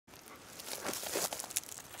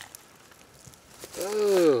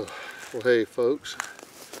Oh, well, hey folks,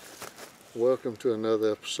 welcome to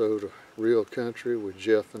another episode of Real Country with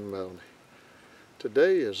Jeff and Melanie.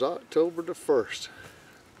 Today is October the 1st.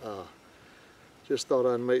 Just thought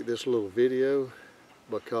I'd make this little video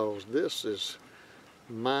because this is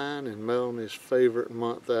mine and Melanie's favorite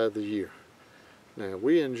month out of the year. Now,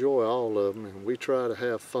 we enjoy all of them and we try to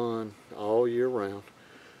have fun all year round.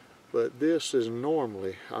 But this is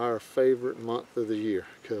normally our favorite month of the year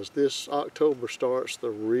because this October starts the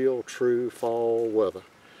real true fall weather.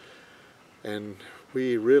 And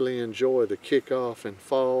we really enjoy the kickoff in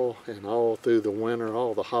fall and all through the winter,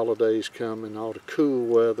 all the holidays coming, all the cool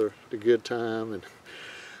weather, the good time. And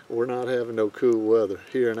we're not having no cool weather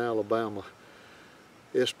here in Alabama.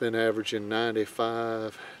 It's been averaging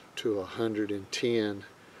 95 to 110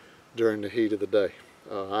 during the heat of the day.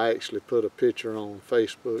 I actually put a picture on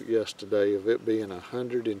Facebook yesterday of it being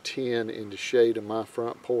 110 in the shade of my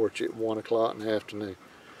front porch at 1 o'clock in the afternoon.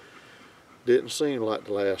 Didn't seem like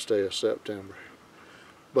the last day of September.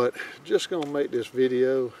 But just going to make this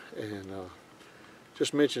video and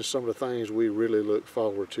just mention some of the things we really look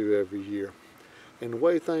forward to every year. And the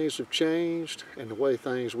way things have changed and the way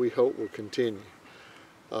things we hope will continue.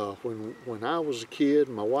 When I was a kid,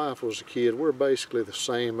 my wife was a kid, we're basically the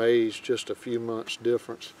same age, just a few months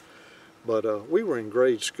difference. But we were in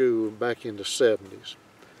grade school back in the 70s.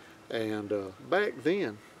 And back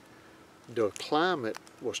then, the climate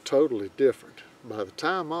was totally different. By the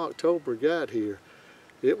time October got here,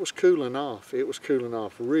 it was cooling off. It was cooling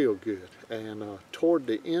off real good. And toward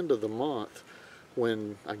the end of the month,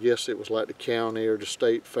 when I guess it was like the county or the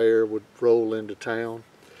state fair would roll into town,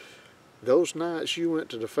 those nights you went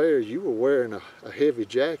to the fair, you were wearing a heavy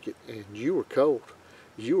jacket and you were cold.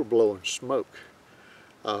 You were blowing smoke.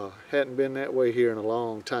 Hadn't been that way here in a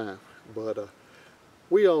long time. But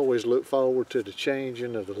we always look forward to the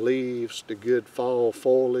changing of the leaves, the good fall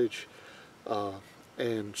foliage,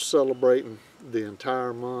 and celebrating the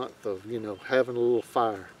entire month of, having a little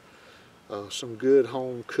fire. Some good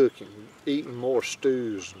home cooking, eating more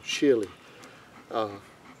stews and chili.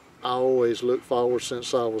 I always looked forward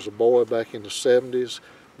since I was a boy back in the 70s.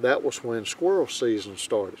 That was when squirrel season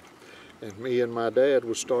started. And me and my dad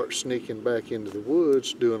would start sneaking back into the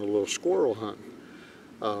woods doing a little squirrel hunting.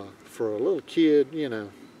 For a little kid,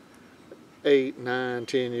 8, 9,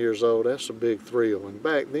 10 years old, that's a big thrill. And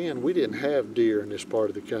back then we didn't have deer in this part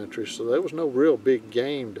of the country, so there was no real big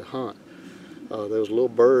game to hunt. There was a little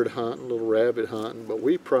bird hunting, a little rabbit hunting, but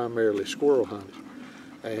we primarily squirrel hunted.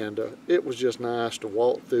 And it was just nice to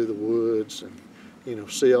walk through the woods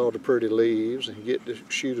and, see all the pretty leaves and get to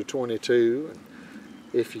shoot a .22. And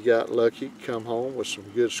if you got lucky, come home with some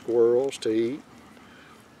good squirrels to eat.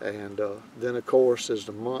 And then, of course, as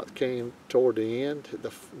the month came toward the end,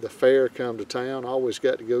 the fair come to town. I always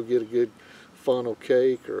got to go get a good funnel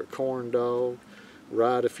cake or a corn dog,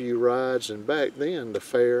 ride a few rides. And back then, the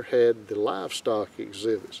fair had the livestock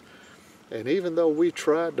exhibits. And even though we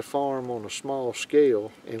tried to farm on a small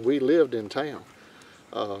scale and we lived in town,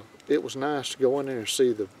 it was nice to go in there and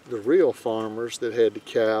see the real farmers that had the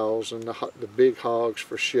cows and the big hogs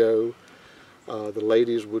for show. The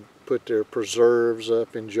ladies would put their preserves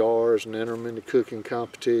up in jars and enter them in the cooking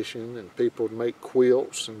competition, and people would make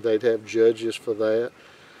quilts and they'd have judges for that.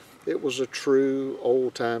 It was a true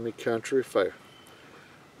old-timey country fair.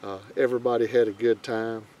 Everybody had a good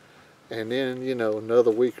time. And then,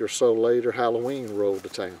 another week or so later, Halloween rolled to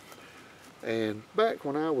town. And back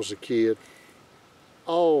when I was a kid,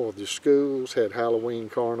 all of the schools had Halloween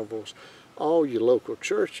carnivals. All your local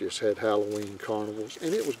churches had Halloween carnivals.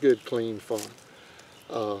 And it was good, clean fun.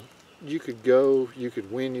 You could go, you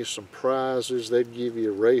could win you some prizes. They'd give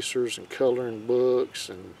you erasers and coloring books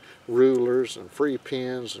and rulers and free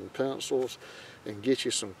pens and pencils and get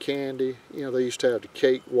you some candy. They used to have the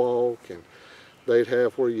cake walk, and they'd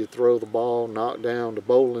have where you throw the ball, knock down the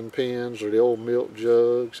bowling pins or the old milk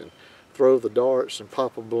jugs, and throw the darts and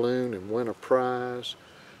pop a balloon and win a prize.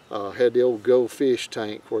 Had the old go fish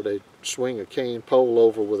tank where they'd swing a cane pole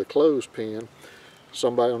over with a clothespin.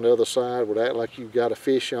 Somebody on the other side would act like you got a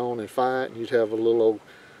fish on and fight, and you'd have a little old,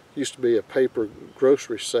 used to be a paper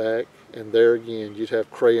grocery sack, and there again you'd have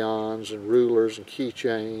crayons and rulers and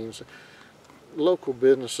keychains. Local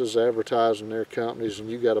businesses advertising their companies, and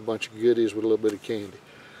you got a bunch of goodies with a little bit of candy.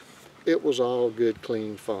 It was all good,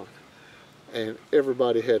 clean fun, and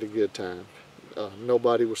everybody had a good time.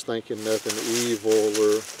 Nobody was thinking nothing evil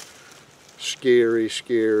or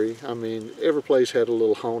scary. I mean, every place had a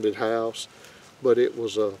little haunted house, but it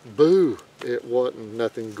was a boo. It wasn't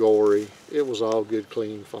nothing gory. It was all good,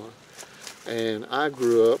 clean fun. And I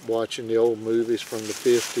grew up watching the old movies from the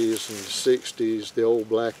 50s and the 60s, the old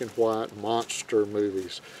black and white monster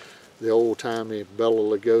movies, the old-timey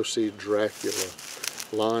Bela Lugosi Dracula,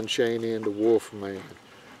 Lon Chaney and the Wolfman,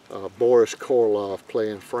 Boris Karloff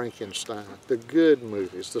playing Frankenstein, the good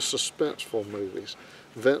movies, the suspenseful movies,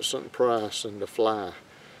 Vincent Price and The Fly,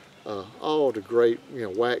 all the great,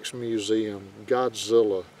 Wax Museum,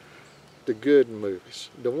 Godzilla, the good movies,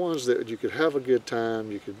 the ones that you could have a good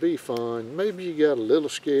time, you could be fun, maybe you got a little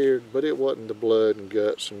scared, but it wasn't the blood and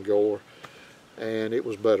guts and gore, and it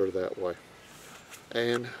was better that way.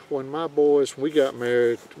 And when my boys, we got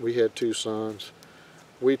married, we had 2 sons,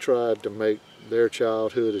 we tried to make their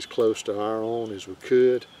childhood as close to our own as we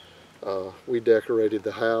could. We decorated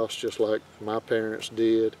the house just like my parents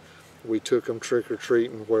did. We took them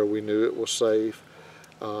trick-or-treating where we knew it was safe.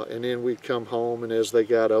 And then we'd come home, and as they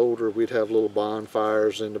got older, we'd have little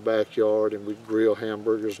bonfires in the backyard, and we'd grill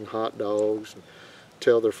hamburgers and hot dogs and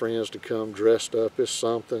tell their friends to come dressed up as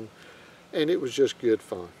something. And it was just good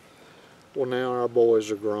fun. Well, now our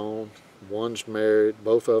boys are grown. One's married,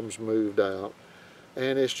 both of them's moved out,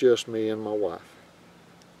 and it's just me and my wife.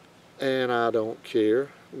 And I don't care.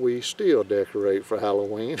 We still decorate for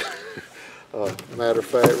Halloween. Matter of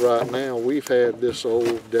fact, right now we've had this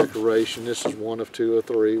old decoration. This is one of 2 or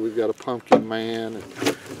 3. We've got a pumpkin man,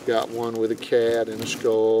 and got one with a cat and a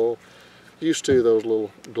skull. Used to those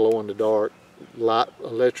little glow-in-the-dark light,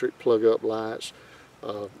 electric plug-up lights.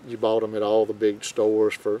 You bought them at all the big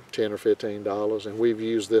stores for $10 or $15, and we've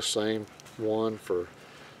used this same one for,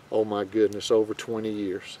 oh my goodness, over 20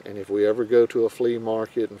 years. And if we ever go to a flea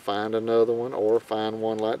market and find another one, or find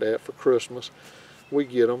one like that for Christmas, we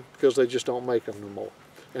get them because they just don't make them no more.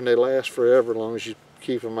 And they last forever as long as you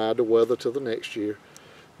keep them out of the weather till the next year.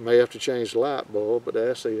 You may have to change the light bulb, but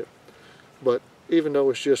that's it. But even though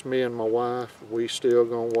it's just me and my wife, we still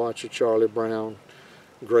gonna watch a Charlie Brown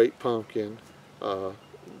Great Pumpkin.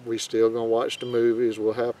 We still gonna watch the movies.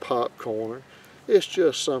 We'll have popcorn. It's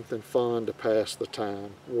just something fun to pass the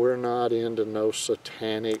time. We're not into no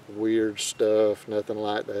satanic, weird stuff, nothing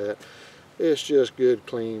like that. It's just good,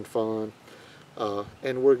 clean fun.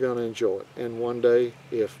 And we're going to enjoy it. And one day,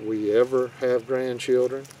 if we ever have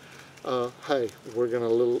grandchildren, hey, we're going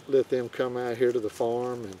to let them come out here to the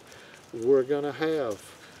farm, and we're going to have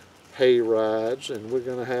hay rides, and we're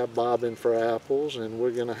going to have bobbing for apples, and we're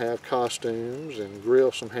going to have costumes, and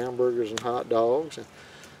grill some hamburgers and hot dogs, and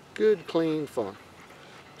good, clean fun.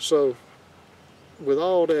 So, with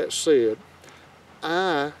all that said,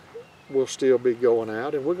 I will still be going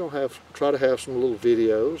out, and we're going to try to have some little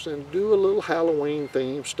videos and do a little Halloween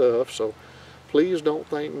themed stuff. So please don't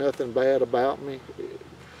think nothing bad about me.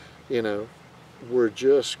 We're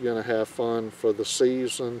just going to have fun for the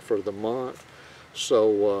season, for the month.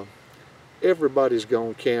 So everybody's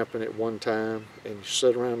gone camping at one time, and you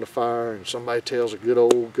sit around the fire and somebody tells a good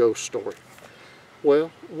old ghost story.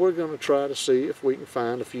 Well, we're going to try to see if we can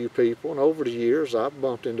find a few people, and over the years I've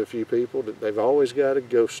bumped into a few people that they've always got a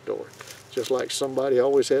ghost story, just like somebody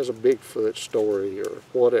always has a Bigfoot story or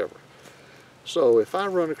whatever. So if I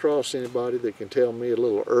run across anybody that can tell me a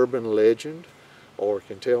little urban legend or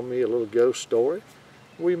can tell me a little ghost story,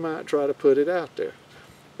 we might try to put it out there.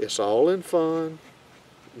 It's all in fun.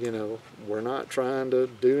 We're not trying to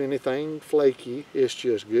do anything flaky. It's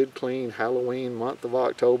just good, clean Halloween, month of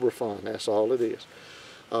October fun. That's all it is.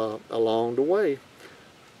 Along the way,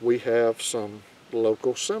 we have some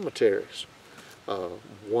local cemeteries.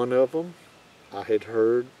 One of them I had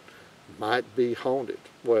heard might be haunted.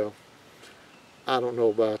 Well, I don't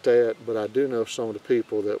know about that, but I do know some of the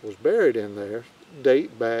people that was buried in there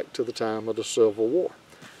date back to the time of the Civil War.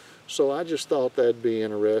 So I just thought that'd be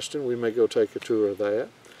interesting. We may go take a tour of that.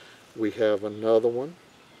 We have another one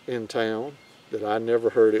in town that I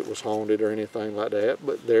never heard it was haunted or anything like that,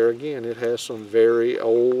 but there again, it has some very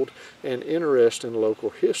old and interesting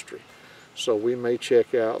local history. So we may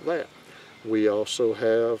check out that. We also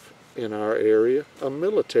have in our area a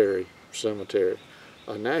military cemetery,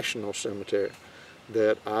 a national cemetery,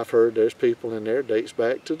 that I've heard there's people in there dates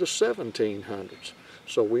back to the 1700s.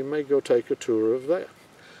 So we may go take a tour of that.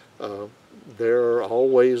 There are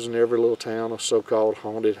always in every little town a so-called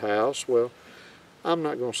haunted house. Well, I'm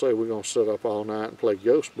not going to say we're going to sit up all night and play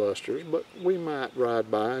Ghostbusters, but we might ride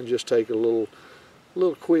by and just take a little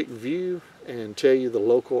quick view and tell you the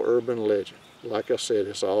local urban legend. Like I said,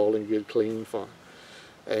 it's all in good, clean fun.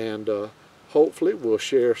 And hopefully we'll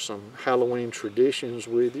share some Halloween traditions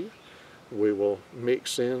with you. We will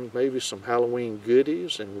mix in maybe some Halloween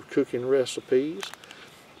goodies and cooking recipes,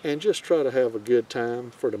 and just try to have a good time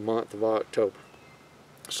for the month of October.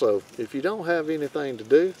 So if you don't have anything to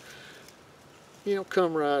do, you know,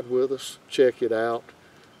 come ride with us, check it out.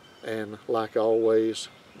 And like always,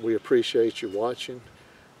 we appreciate you watching.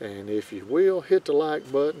 And if you will, hit the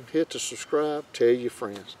like button, hit the subscribe, tell your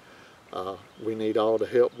friends. We need all the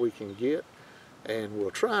help we can get. And we'll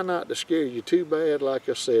try not to scare you too bad. Like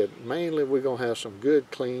I said, mainly we're going to have some good,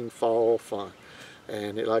 clean fall fun.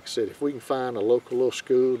 And like I said, if we can find a local little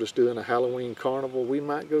school that's doing a Halloween carnival, we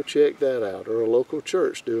might go check that out, or a local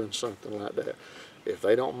church doing something like that. If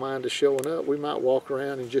they don't mind us showing up, we might walk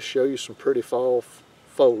around and just show you some pretty fall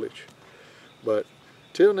foliage. But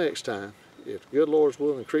till next time, if the good Lord's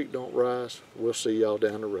willing the creek don't rise, we'll see y'all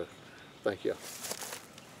down the road. Thank y'all.